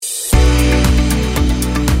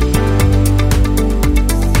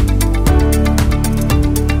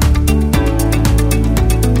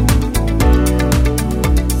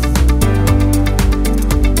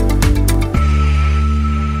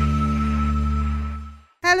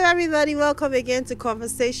Hello everybody, welcome again to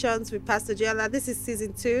Conversations with Pastor Joella. This is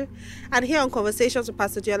season 2, and here on Conversations with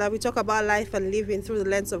Pastor Joella, we talk about life and living through the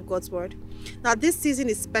lens of God's Word. Now this season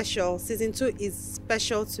is special. Season 2 is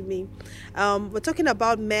special to me. We're talking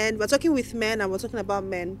about men, we're talking with men, and we're talking about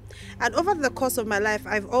men. And over the course of my life,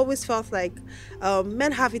 I've always felt like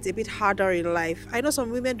men have it a bit harder in life. I know some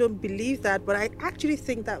women don't believe that, but I actually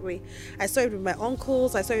think that way. I saw it with my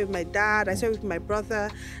uncles, I saw it with my dad, I saw it with my brother.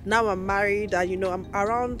 Now I'm married, and I'm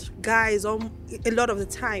around guys a lot of the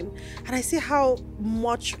time, and I see how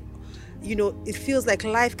much it feels like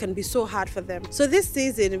life can be so hard for them. So this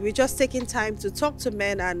season we're just taking time to talk to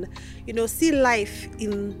men and see life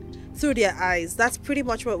through their eyes. That's pretty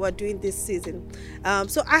much what we're doing this season.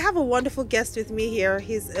 So I have a wonderful guest with me here.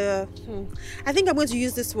 He's I think I'm going to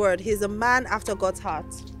use this word. He's a man after God's heart.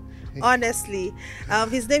 Honestly,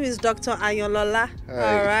 his name is Dr. Ayolola.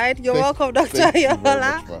 Hi. All right, you're welcome, Dr.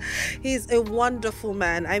 Ayolola. Much, He's a wonderful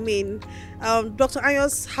man. I mean, Dr.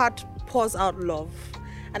 Ayol's heart pours out love.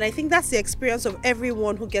 And I think that's the experience of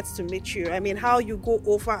everyone who gets to meet you. I mean, how you go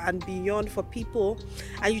over and beyond for people,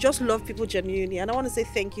 and you just love people genuinely. And I want to say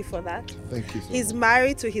thank you for that. Thank you so He's much.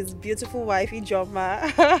 married to his beautiful wife,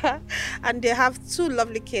 Ijoma, and they have 2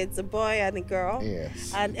 lovely kids, a boy and a girl.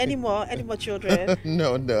 Yes. And any more children?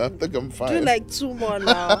 No, I think I'm fine. Do like 2 more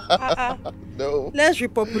now. No. Let's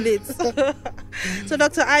repopulate. So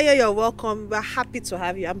Dr. Ayo, you're welcome. We're happy to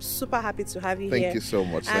have you. I'm super happy to have you here. Thank you so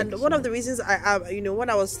much. And one of the reasons when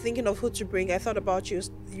I was thinking of who to bring, I thought about you.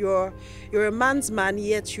 You're a man's man,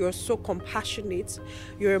 yet you're so compassionate.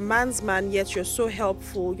 You're a man's man, yet you're so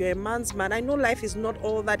helpful. You're a man's man. I know life is not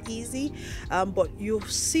all that easy, but you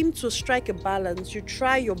seem to strike a balance. You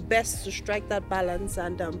try your best to strike that balance,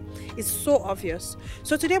 and it's so obvious.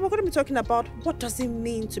 So today we're going to be talking about what does it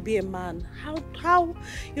mean to be a man. How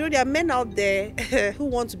there are men out there who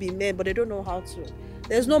want to be men, but they don't know how to.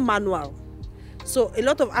 There's no manual. So a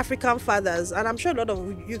lot of African fathers, and I'm sure a lot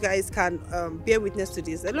of you guys can bear witness to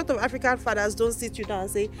this, a lot of African fathers don't sit you down and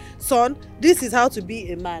say, son, this is how to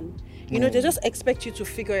be a man. They just expect you to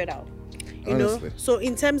figure it out. Honestly. So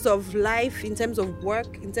in terms of life, in terms of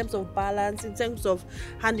work, in terms of balance, in terms of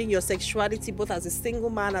handling your sexuality, both as a single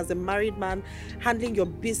man, as a married man, handling your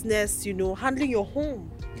business, handling your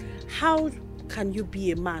home, how can you be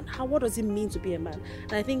a man? What does it mean to be a man?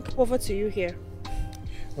 And I think over to you here.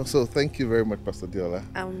 So thank you very much, Pastor Diola.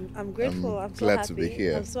 I'm grateful. I'm so glad happy. to be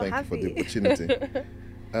here. I'm so Thank happy. you for the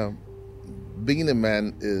opportunity. Being a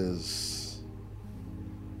man is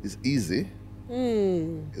easy.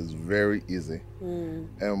 It's very easy.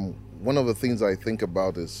 One of the things I think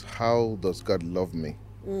about is how does God love me?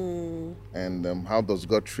 And how does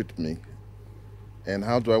God treat me? And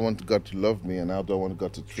how do I want God to love me? And how do I want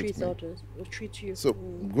God to treat me? Others, or treat you. So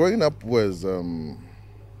growing up was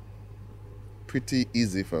pretty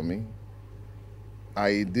easy for me.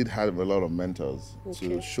 I did have a lot of mentors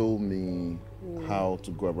to show me how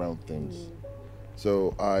to go around things.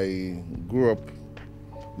 So I grew up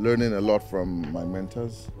learning a lot from my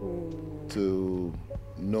mentors to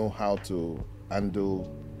know how to handle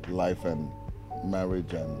life and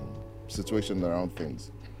marriage and situation around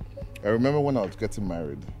things. I remember when I was getting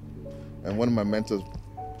married, and one of my mentors,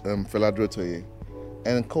 Feladro Toye,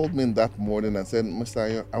 and called me in that morning and said, Mr.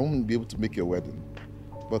 Ayo, I won't be able to make your wedding,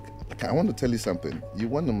 but I want to tell you something. You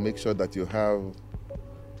want to make sure that you have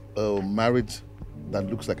a marriage that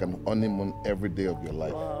looks like an honeymoon every day of your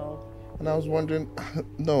life. Wow. And I was wondering,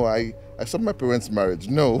 no, I saw my parents' marriage.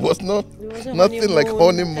 No, it was not It nothing like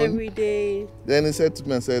honeymoon. every day. Then he said to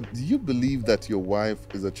me and said, do you believe that your wife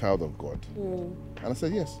is a child of God? And I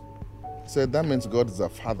said, yes. He said, that means God is a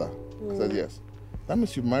father. I said, yes. That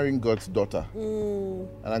means you're marrying God's daughter. And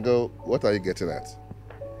I go, what are you getting at?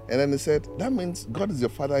 And then he said, that means God is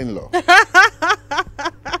your father-in-law.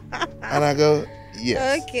 And I go,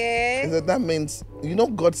 yes. Okay. He said, that means,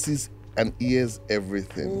 God sees and hears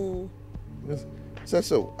everything. Yes.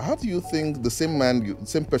 So how do you think the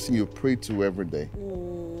same person you pray to every day,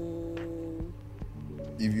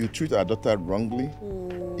 if you treat our daughter wrongly,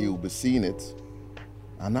 he will be seeing it.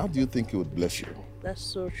 And how do you think he would bless you? That's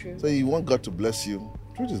so true. So you want God to bless you,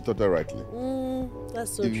 treat his daughter rightly.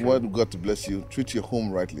 That's so If true. you want God to bless you, treat your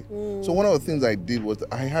home rightly. So one of the things I did was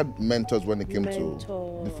I had mentors when it came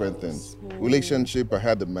to different things. Relationship, I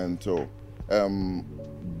had a mentor.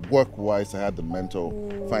 Work-wise, I had the mentor.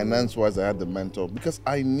 Finance-wise, I had the mentor. Because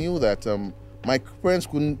I knew that my parents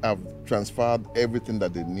couldn't have transferred everything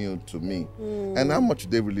that they knew to me. And how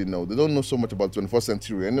much they really know? They don't know so much about the 21st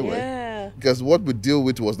century anyway. Yeah. Because what we deal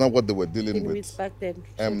with was not what they were dealing with. Back then.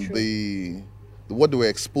 So true. what they were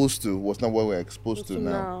exposed to was not what we're exposed to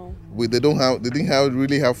now. now. They didn't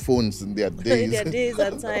really have phones in their days. In their days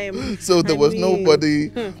and time. So there was nobody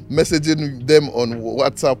messaging them on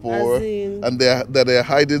WhatsApp and they're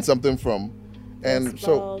hiding something from, and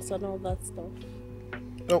so and all that stuff.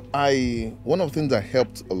 No, one of the things that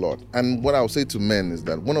helped a lot, and what I would say to men is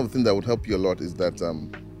that one of the things that would help you a lot is that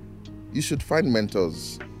you should find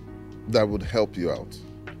mentors that would help you out.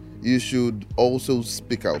 You should also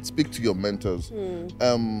speak out. Speak to your mentors.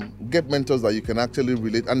 Get mentors that you can actually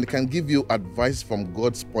relate, and they can give you advice from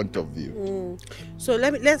God's point of view. So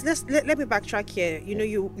let me backtrack here. You know,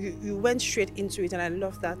 you went straight into it, and I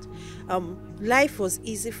love that. Life was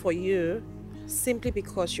easy for you simply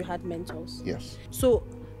because you had mentors. Yes. So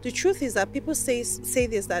the truth is that people say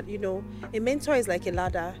this, that, you know, a mentor is like a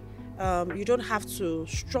ladder. You don't have to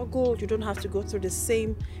struggle. You don't have to go through the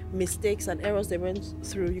same mistakes and errors they went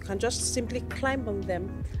through. You can just simply climb on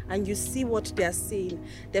them, and you see what they are seeing.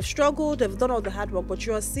 They've struggled, they've done all the hard work, but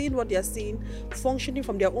you are seeing what they are seeing, functioning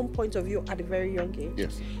from their own point of view at a very young age.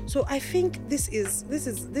 Yes. So I think this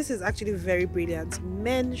is actually very brilliant.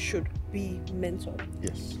 Men should be mentored.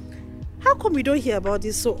 Yes. How come we don't hear about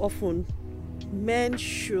this so often? Men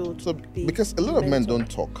should be because a lot of men don't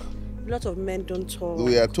talk. A lot of men don't talk.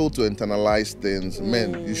 We are told to internalize things.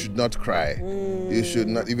 Men, you should not cry. You should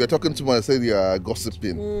not. If you're talking to someone, say you are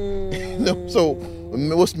gossiping. So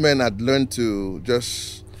most men had learned to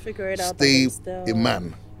just figure it out. Stay a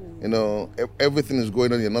man. You know, everything is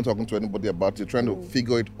going on. You're not talking to anybody about it. You're trying to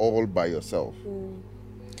figure it all by yourself.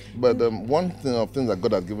 But one thing of things that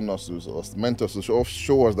God has given us is mentors to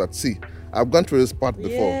show us that, see, I've gone through this part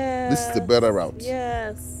before. Yes. This is the better route.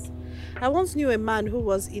 Yes. I once knew a man who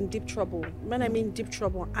was in deep trouble. When I mean deep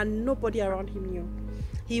trouble, and nobody around him knew.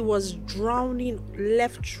 He was drowning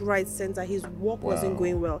left, right, center. His work wasn't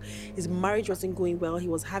going well. His marriage wasn't going well. He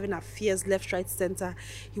was having affairs left, right, center.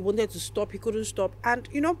 He wanted to stop. He couldn't stop. And,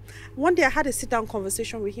 you know, one day I had a sit-down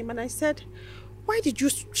conversation with him, and I said, why did you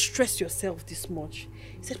stress yourself this much?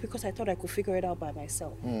 He said, because I thought I could figure it out by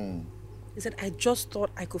myself. He said, I just thought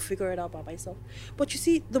I could figure it out by myself. But you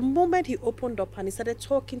see, the moment he opened up and he started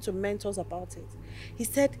talking to mentors about it, he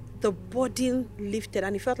said the burden lifted,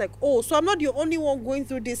 and he felt like, oh, so I'm not the only one going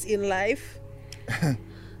through this in life.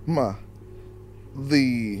 Ma,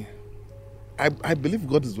 I believe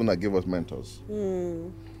God is the one that gave us mentors.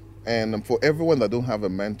 And for everyone that don't have a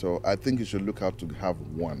mentor, I think you should look out to have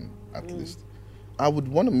one at least. I would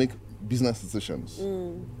want to make business decisions.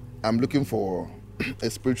 I'm looking for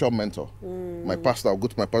a spiritual mentor. My pastor, I'll go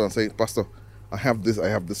to my pastor and say, Pastor, I have this, I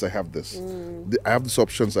have this, I have this. I have these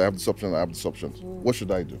options, I have this option, I have these options. What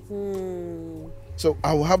should I do? So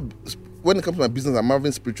I will have, when it comes to my business, I'm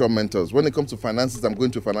having spiritual mentors. When it comes to finances, I'm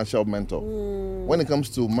going to a financial mentor. When it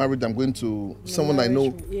comes to marriage, I'm going to someone I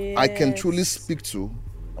know I can truly speak to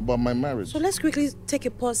about my marriage. So let's quickly take a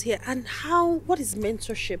pause here. And what is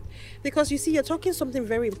mentorship? Because you see, you're talking something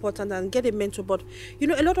very important, and get a mentor. But you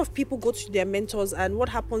know, a lot of people go to their mentors, and what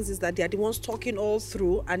happens is that they are the ones talking all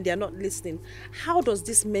through, and they are not listening. How does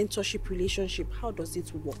this mentorship relationship, how does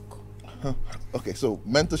it work? Okay, so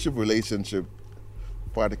mentorship relationship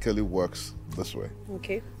practically works this way.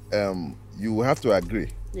 Okay. You have to agree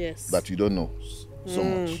that you don't know so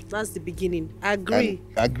much. That's the beginning. Agree.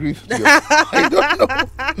 Agree. I don't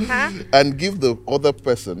know. And give the other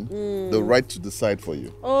person the right to decide for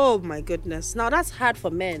you. Oh my goodness. Now that's hard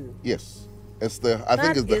for men. Yes. I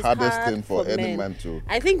think it's the hardest thing for any man to.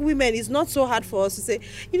 I think women, it's not so hard for us to say,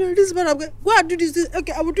 you know, this man, I'm going to go and do this.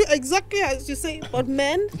 Okay, I will do exactly as you say. But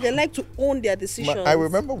men, they like to own their decisions. I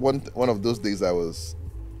remember one of those days I was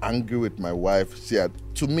angry with my wife. She had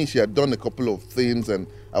done a couple of things, and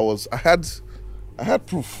I had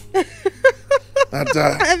proof.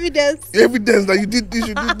 That, evidence that you did this,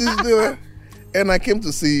 you did this. And I came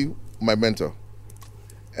to see my mentor.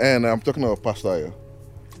 And I'm talking about Pastor here.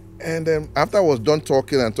 And then after I was done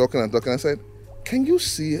talking, I said, can you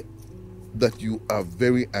see that you are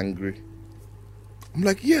very angry? I'm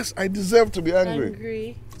like, yes, I deserve to be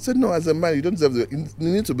angry. I said, no, as a man, you don't deserve it. You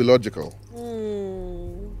need to be logical.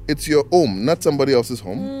 It's your home, not somebody else's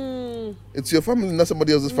home. It's your family, not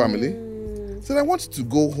somebody else's family. I said, I want you to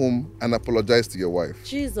go home and apologize to your wife.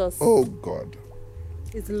 Jesus. Oh, God.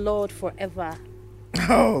 Is Lord forever.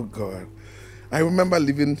 Oh, God. I remember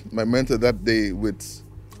leaving my mentor that day with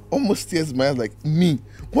almost tears in my eyes, like, me,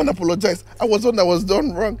 want to apologize. I was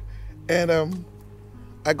done wrong. And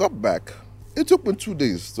I got back. It took me 2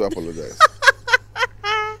 days to apologize.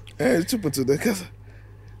 It took me 2 days because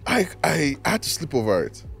I had to sleep over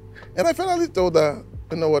it. And I finally told her,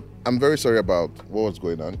 you know what, I'm very sorry about what was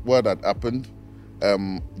going on, what had happened.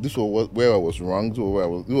 this was where I was wrong. This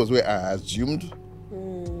was where I assumed.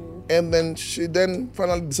 And then she then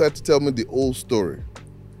finally decided to tell me the whole story.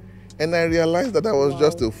 And I realized that I was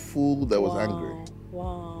just a fool that was angry.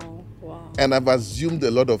 Wow. And I've assumed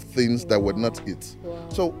a lot of things that were not it.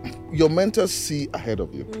 So your mentors see ahead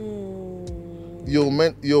of you.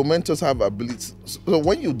 Your mentors have abilities. So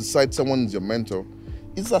when you decide someone is your mentor,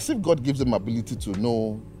 it's as if God gives them ability to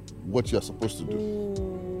know what you're supposed to do,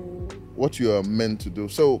 what you are meant to do.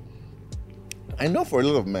 So I know for a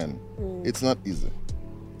lot of men, it's not easy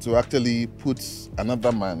to actually put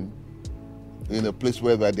another man in a place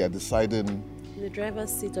where they are deciding the driver's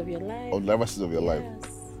seat of your life. Or driver's seat of your life.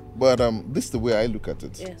 But this is the way I look at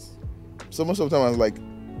it. Yes. So most of the time I was like,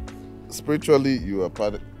 spiritually, you are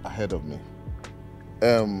part ahead of me.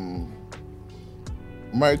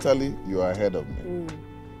 Maritally, you are ahead of me.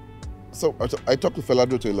 So I talk to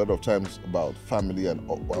Felado a lot of times about family and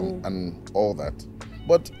all that.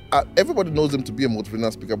 But everybody knows him to be a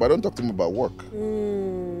motivational speaker, but I don't talk to him about work.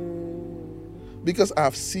 Because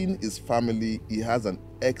I've seen his family. He has an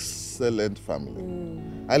excellent family.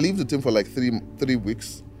 I lived with him for like three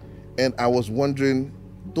weeks, and I was wondering,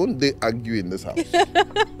 don't they argue in this house?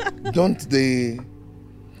 Don't they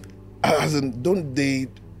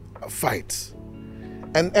fight?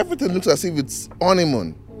 And everything looks as if it's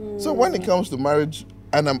honeymoon. So when it comes to marriage,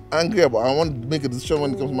 and I'm angry about, I want to make a decision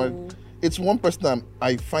when it comes to marriage, it's one person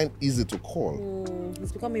I find easy to call.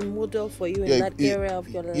 He's become a model for you in that area of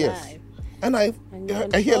your life. And I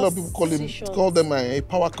hear a lot of people call them a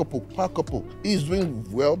power couple. He's doing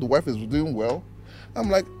well, the wife is doing well. I'm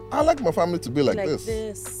like, I like my family to be like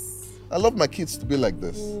this. I love my kids to be like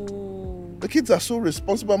this. The kids are so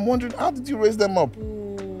responsible. I'm wondering, how did you raise them up?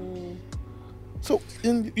 So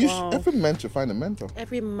every man should find a mentor.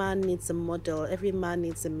 Every man needs a model. Every man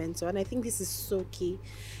needs a mentor. And I think this is so key.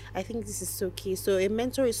 So a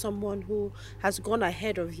mentor is someone who has gone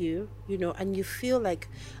ahead of you, and you feel like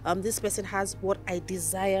this person has what I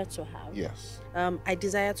desire to have. Yes. I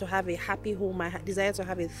desire to have a happy home. I desire to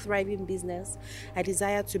have a thriving business. I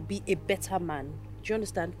desire to be a better man. Do you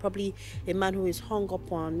understand? Probably a man who is hung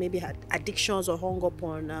up on maybe addictions or hung up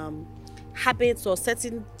on habits or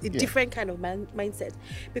certain different kind of mindset.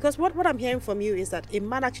 Because what I'm hearing from you is that a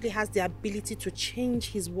man actually has the ability to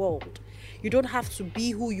change his world. You don't have to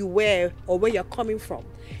be who you were or where you're coming from.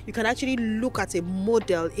 You can actually look at a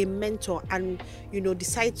model, a mentor, and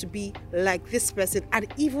decide to be like this person and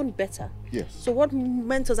even better. Yes. So what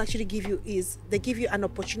mentors actually give you is they give you an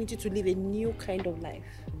opportunity to live a new kind of life.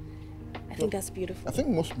 I think that's beautiful. I think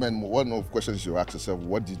most men, one of the questions you ask yourself,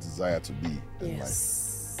 what do you desire to be in life?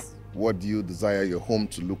 What do you desire your home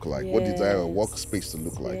to look like? What do you desire your workspace to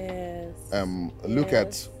look like? Look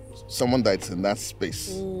at someone that's in that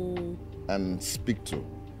space and speak to.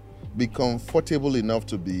 Be comfortable enough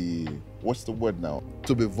to be, what's the word now?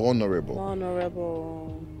 To be vulnerable.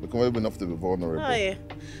 Be comfortable enough to be vulnerable. Oh, yeah.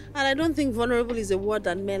 And I don't think vulnerable is a word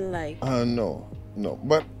that men like. No.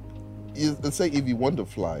 But let's say if you want to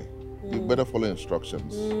fly, you better follow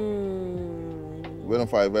instructions.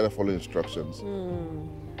 Better follow instructions.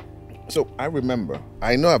 So I remember,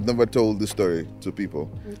 I know I've never told this story to people.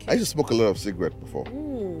 Okay. I used to smoke a lot of cigarette before.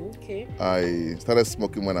 Okay. I started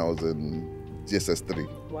smoking when I was in GSS 3.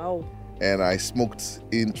 Wow. And I smoked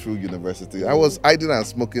in through university. I was idling and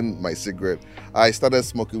smoking my cigarette. I started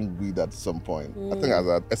smoking weed at some point. I think I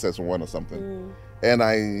was at SS1 or something. And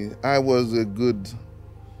I was a good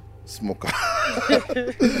smoker.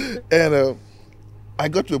 And I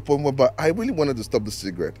got to a point where I really wanted to stop the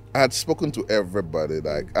cigarette. I had spoken to everybody,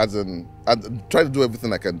 I'd tried to do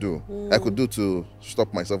everything I could do to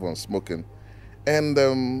stop myself from smoking.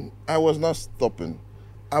 And I was not stopping.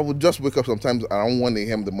 I would just wake up sometimes around 1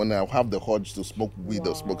 a.m. in the morning. I'll have the urge to smoke weed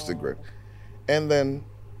or smoke cigarette. And then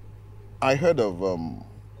I heard of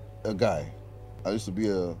a guy. I used to be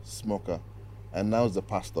a smoker, and now he's a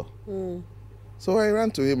pastor. So I ran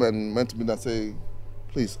to him and went to me and said,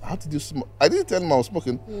 please, how did you smoke? I didn't tell him I was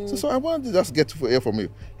smoking. So I wanted to just get to hear from you.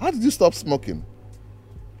 How did you stop smoking?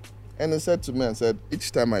 And he said to me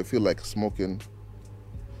each time I feel like smoking,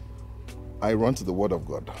 I run to the Word of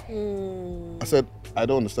God. I said, I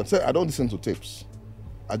don't understand. I said, I don't listen to tapes.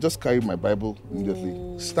 I just carry my Bible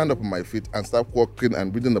immediately, stand up on my feet and start walking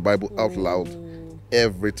and reading the Bible out loud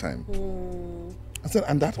every time. I said,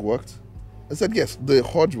 and that worked? I said, yes, the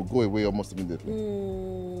urge will go away almost immediately.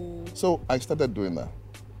 So I started doing that.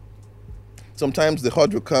 Sometimes the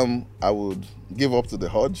urge would come, I would give up to the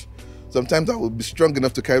urge. Sometimes I would be strong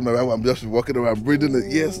enough to carry my Bible. I'm just walking around breathing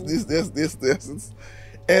it. Yes, this.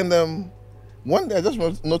 And one day I just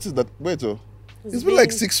noticed that, It's been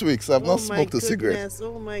like 6 weeks. I've not smoked a cigarette.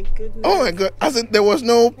 Oh my goodness. Oh my God. As in, there was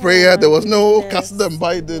no prayer, there was no casting them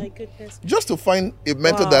by Oh my the. goodness. Just to find a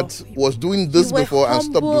mentor that was doing this before and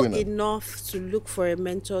stopped doing it. You were humble enough to look for a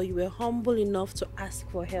mentor. You were humble enough to ask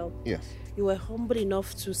for help. Yes. You were humble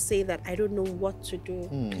enough to say that I don't know what to do.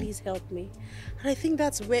 Please help me. And I think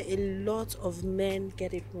that's where a lot of men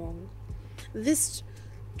get it wrong. This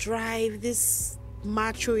drive, this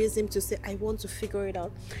machoism to say, I want to figure it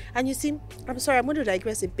out. And you see, I'm sorry, I'm going to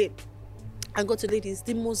digress a bit and go to ladies.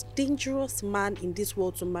 The most dangerous man in this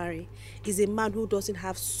world to marry is a man who doesn't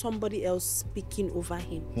have somebody else speaking over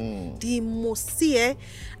him. The most,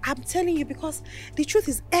 I'm telling you, because the truth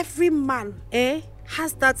is every man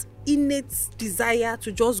has that innate desire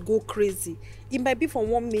to just go crazy. It might be for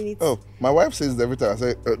 1 minute. Oh, my wife says every time. I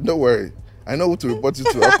say, don't worry. I know who to report you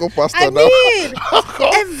to. I'll call pastor every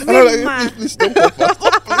man. Please don't call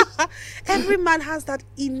pastor. Every man has that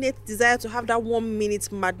innate desire to have that 1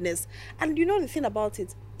 minute madness. And you know the thing about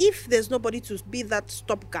it, if there's nobody to be that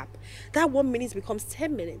stopgap, that 1 minute becomes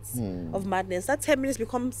 10 minutes of madness. That 10 minutes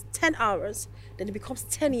becomes 10 hours. Then it becomes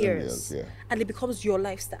 10 years. And it becomes your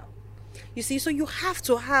lifestyle. You see, so you have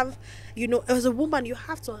to have, as a woman, you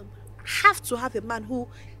have to have a man who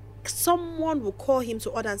someone will call him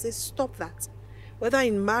to order and say, stop that. Whether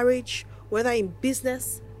in marriage, whether in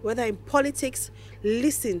business, whether in politics,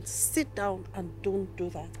 listen, sit down and don't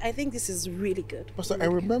do that. I think this is really good. Pastor, I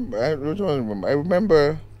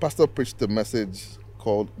remember Pastor preached a message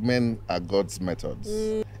called Men Are God's Methods.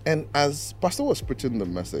 And as Pastor was preaching the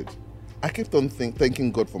message, I kept on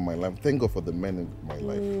thanking God for my life. Thank God for the men in my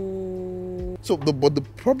life. So, but the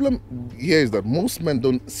problem here is that most men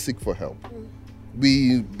don't seek for help.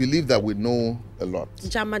 We believe that we know a lot.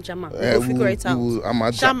 We'll figure it out. We'll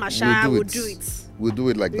do it. We'll do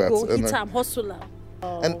it like that. Go hit them, hustle.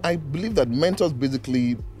 And I believe that mentors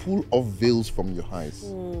basically pull off veils from your eyes.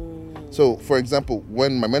 So, for example,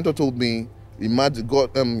 when my mentor told me, imagine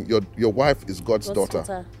God, your wife is God's daughter.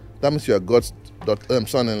 That means you are God's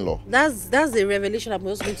son-in-law. That's the revelation I'm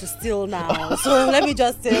just going to steal now. So let me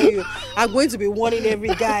just tell you, I'm going to be warning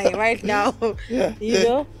every guy right now. You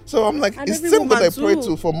know. So I'm like, it's the same that I pray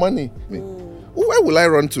to for money. Where will I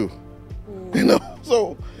run to?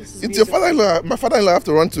 So it's your father-in-law. My father-in-law have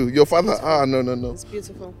to run to. Your father? No. It's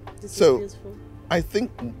beautiful. This is beautiful. I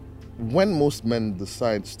think when most men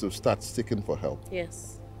decide to start seeking for help.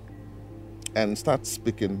 Yes. And start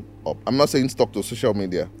speaking up. I'm not saying stop to social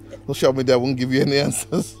media. Social media won't give you any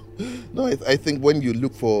answers. No, I think when you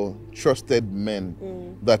look for trusted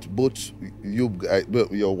men that both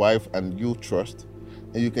your wife and you trust,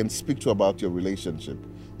 and you can speak to about your relationship,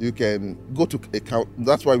 you can go to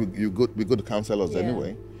that's why we go to counselors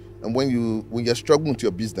anyway. And when you're struggling with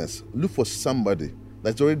your business, look for somebody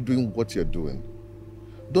that's already doing what you're doing.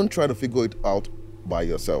 Don't try to figure it out by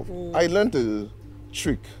yourself. I learned a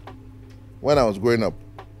trick when I was growing up.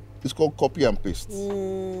 It's called copy and paste.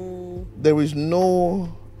 There is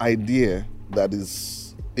no idea that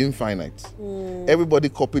is infinite. Everybody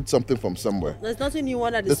copied something from somewhere. There's nothing new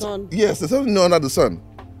under the sun. Yes, there's nothing new under the sun.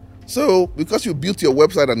 So, because you built your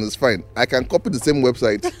website and it's fine, I can copy the same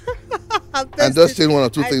website and just change one or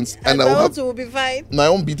two things, and I will have will be fine. My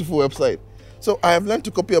own beautiful website. So, I have learned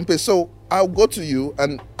to copy and paste. So, I'll go to you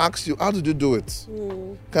and ask you, how did you do it?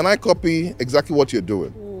 Can I copy exactly what you're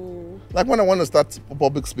doing? Like when I want to start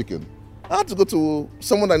public speaking, I had to go to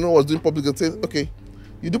someone I know was doing public and say, okay,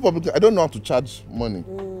 you do public, I don't know how to charge money.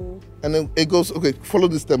 And then it goes, okay, follow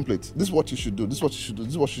this template. This is what you should do. This is what you should do.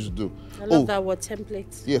 This is what you should do. I love that word,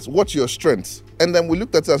 template. Yes, what's your strengths? And then we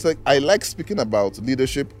looked at it and said, I like speaking about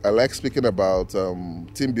leadership. I like speaking about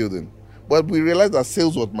team building. But we realized that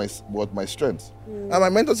sales was my strength. And my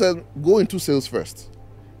mentor said, go into sales first.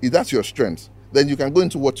 If that's your strength, then you can go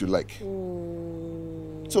into what you like.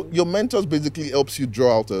 So your mentors basically helps you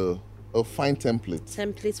draw out a fine template.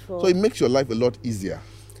 So it makes your life a lot easier.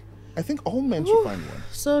 I think all men should find one.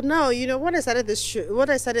 So now, when I started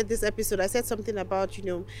this episode, I said something about,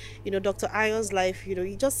 Dr. Ion's life,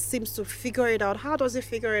 he just seems to figure it out. How does he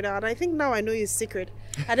figure it out? I think now I know his secret.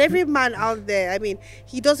 And every man out there, I mean,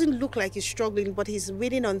 he doesn't look like he's struggling, but he's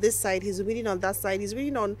winning on this side, he's winning on that side, he's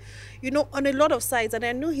winning on, on a lot of sides. And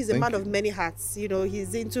I know he's a man of many hats.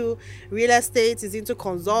 He's into real estate, he's into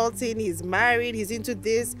consulting, he's married, he's into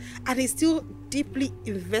this, and he's still deeply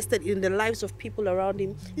invested in the lives of people around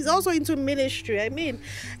him. He's also into ministry. I mean,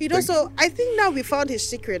 so I think now we found his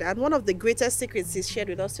secret, and one of the greatest secrets he's shared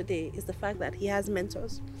with us today is the fact that he has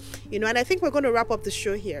mentors. And I think we're going to wrap up the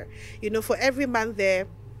show here. For every man there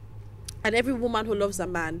and every woman who loves a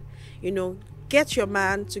man, get your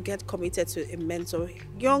man to get committed to a mentor.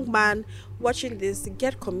 Young man, watching this,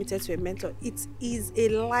 get committed to a mentor. It is a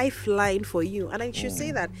lifeline for you, and I should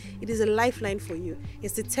say that it is a lifeline for you.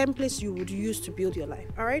 It's the templates you would use to build your life.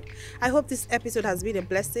 All right, I hope this episode has been a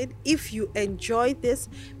blessing. If you enjoyed this,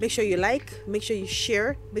 make sure you like, make sure you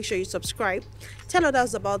share, make sure you subscribe, tell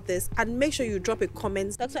others about this, and make sure you drop a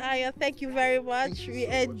comment. Dr. Aya, thank you very much. We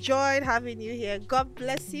enjoyed having you here. God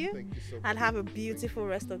bless you, Thank you so much. and have a beautiful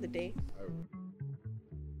rest of the day. All right.